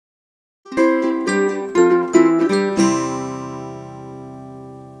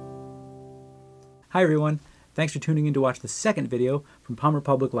Hi everyone, thanks for tuning in to watch the second video from Palmer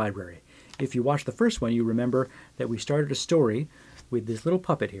Public Library. If you watched the first one, you remember that we started a story with this little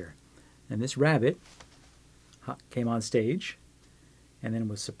puppet here. And this rabbit came on stage and then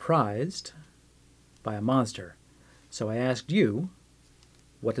was surprised by a monster. So I asked you,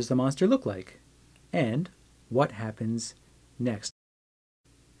 what does the monster look like? And what happens next?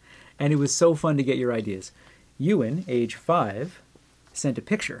 And it was so fun to get your ideas. Ewan, age 5, sent a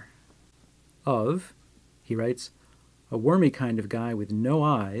picture of, he writes, a wormy kind of guy with no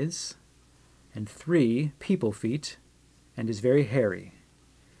eyes and 3 people feet and is very hairy.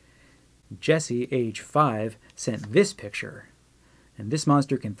 Jesse, age 5, sent this picture, and this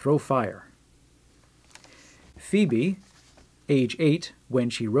monster can throw fire. Phoebe, age 8,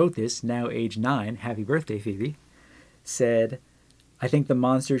 when she wrote this, now age 9, happy birthday Phoebe, said, I think the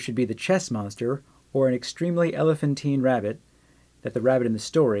monster should be the chess monster or an extremely elephantine rabbit that the rabbit in the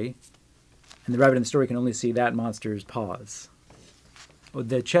story, and the rabbit in the story can only see that monster's paws.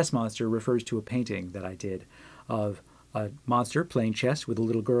 The chess monster refers to a painting that I did of a monster playing chess with a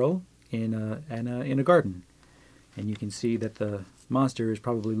little girl in a garden. And you can see that the monster is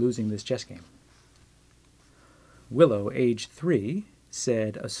probably losing this chess game. Willow, age 3,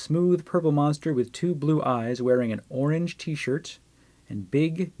 said, a smooth purple monster with 2 blue eyes wearing an orange t-shirt and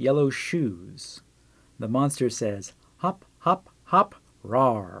big yellow shoes. The monster says, hop, hop, hop,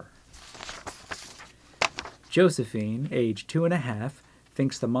 rawr. Josephine, age 2.5,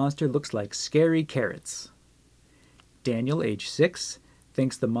 thinks the monster looks like scary carrots. Daniel, age 6,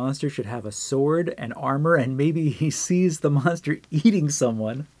 thinks the monster should have a sword and armor and maybe he sees the monster eating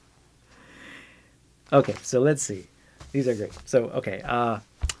someone. Okay, so let's see. These are great. So, okay, I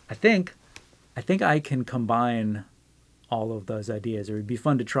think I can combine all of those ideas. It would be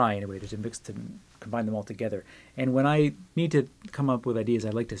fun to try anyway, to combine them all together. And when I need to come up with ideas,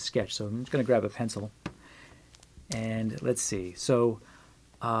 I like to sketch. So I'm just going to grab a pencil. And let's see. So,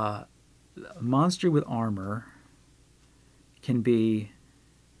 a monster with armor can be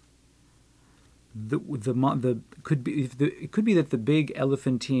it could be that the big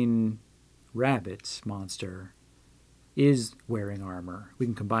elephantine rabbit monster is wearing armor. We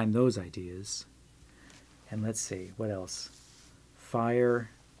can combine those ideas. And let's see, what else? Fire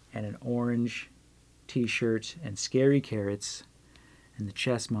and an orange t-shirt and scary carrots and the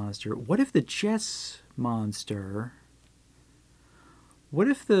chess monster. What if the chess monster... What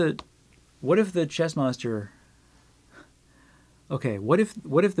if the chess monster... Okay, what if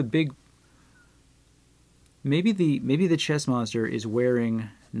the big... Maybe the chess monster is wearing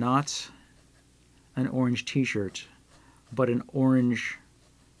not an orange t-shirt, but an orange,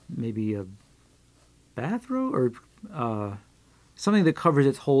 maybe a bathrobe or something that covers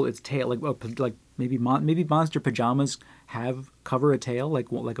its tail, like maybe monster pajamas cover a tail, like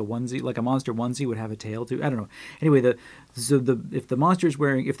a onesie, like a monster onesie would have a tail too. I don't know. Anyway, if the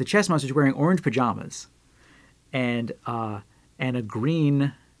chess monster is wearing orange pajamas and a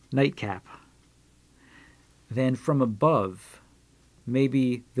green nightcap, then from above,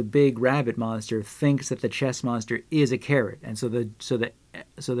 maybe the big rabbit monster thinks that the chess monster is a carrot, and so the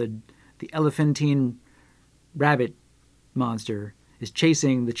elephantine rabbit monster is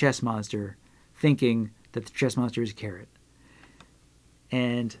chasing the chess monster, thinking that the chess monster is a carrot.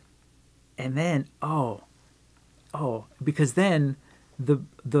 And then because then the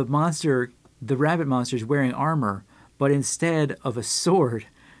rabbit monster is wearing armor, but instead of a sword,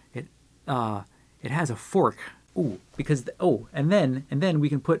 it has a fork. Ooh, because and then we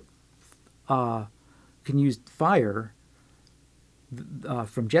can put can use fire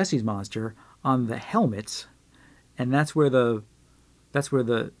from Jesse's monster on the helmet, and that's where the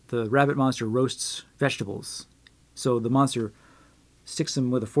rabbit monster roasts vegetables. So the monster sticks them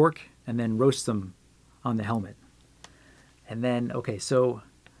with a fork and then roasts them on the helmet. And then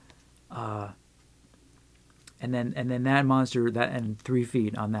and then that monster, and 3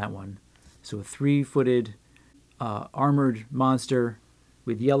 feet on that one. So a 3-footed armored monster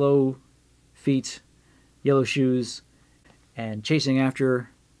with yellow feet, yellow shoes, and chasing after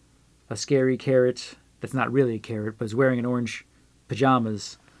a scary carrot that's not really a carrot, but is wearing an orange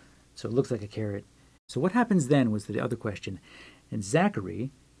pajamas, so it looks like a carrot. So what happens then was the other question. And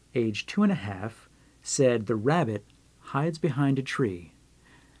Zachary, age 2.5, said the rabbit hides behind a tree.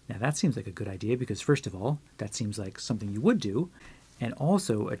 Now that seems like a good idea because, first of all, that seems like something you would do. And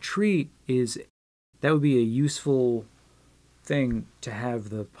also, a tree that would be a useful thing to have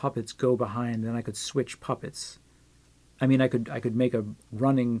the puppets go behind, then I could switch puppets. I mean, I could make a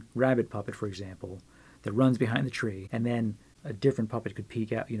running rabbit puppet, for example, that runs behind the tree, and then a different puppet could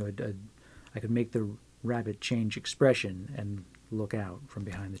peek out. I could make the rabbit change expression and look out from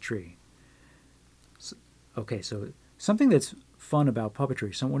behind the tree.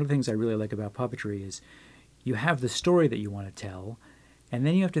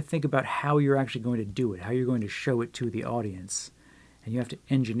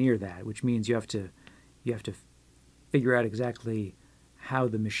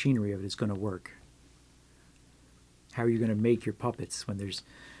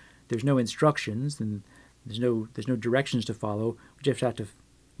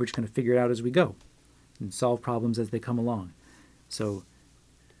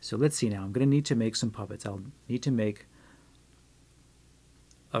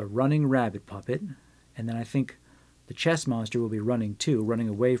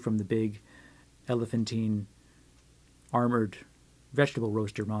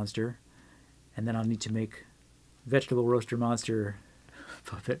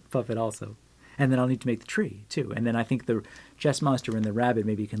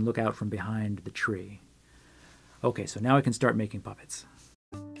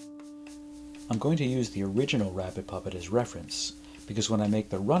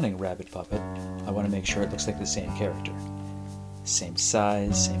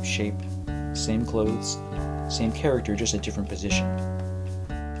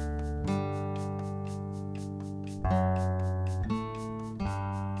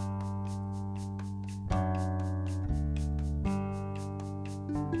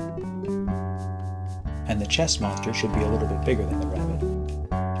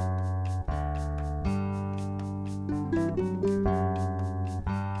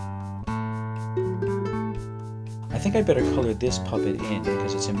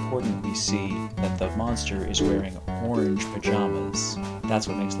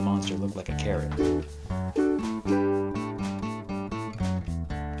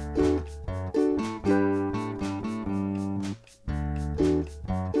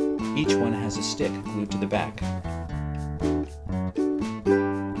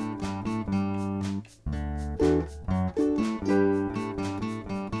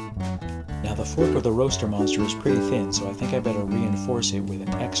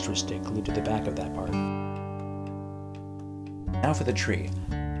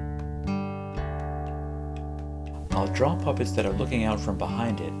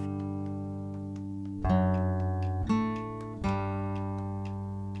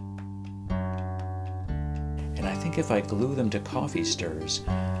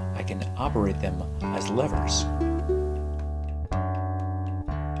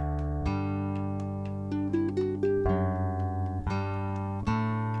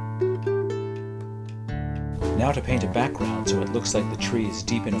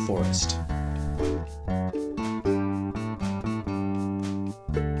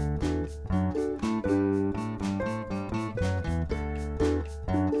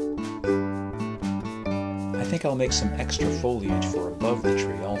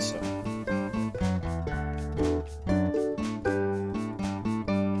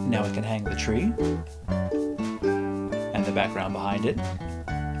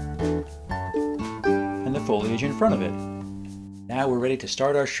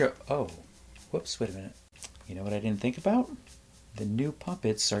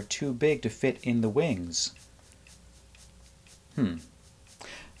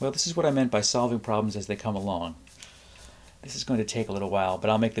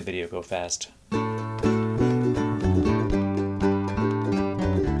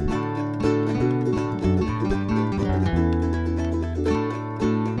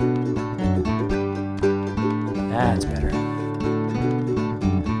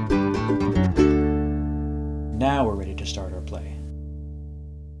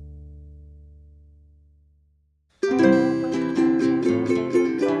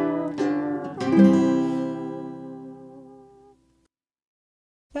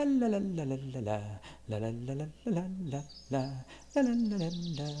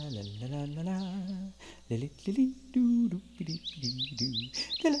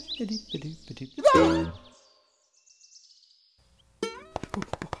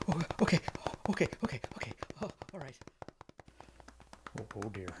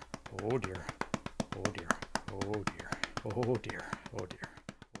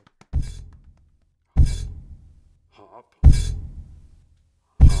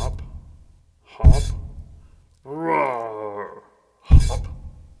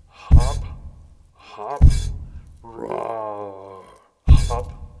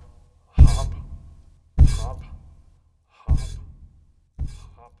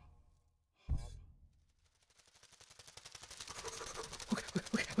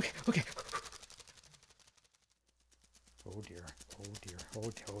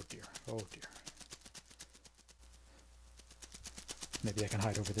 Maybe I can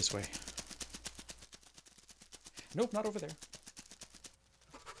hide over this way. Nope, not over there.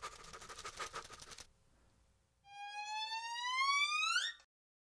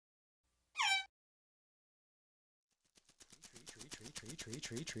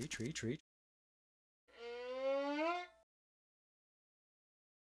 Tree.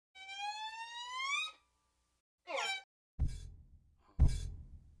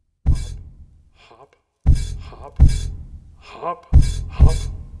 Hop, hop, hop, hop,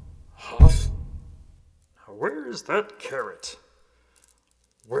 hop. Now where is that carrot?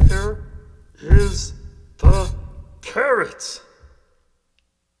 Where is the carrot?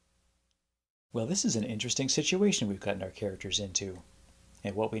 Well, this is an interesting situation we've gotten our characters into.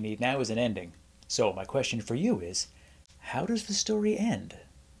 And what we need now is an ending. So my question for you is, how does the story end?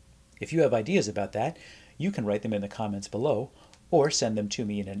 If you have ideas about that, you can write them in the comments below, or send them to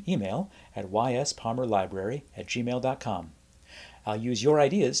me in an email at YSPalmerLibrary@gmail.com. I'll use your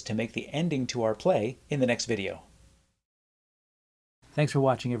ideas to make the ending to our play in the next video. Thanks for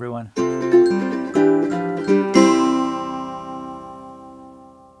watching, everyone.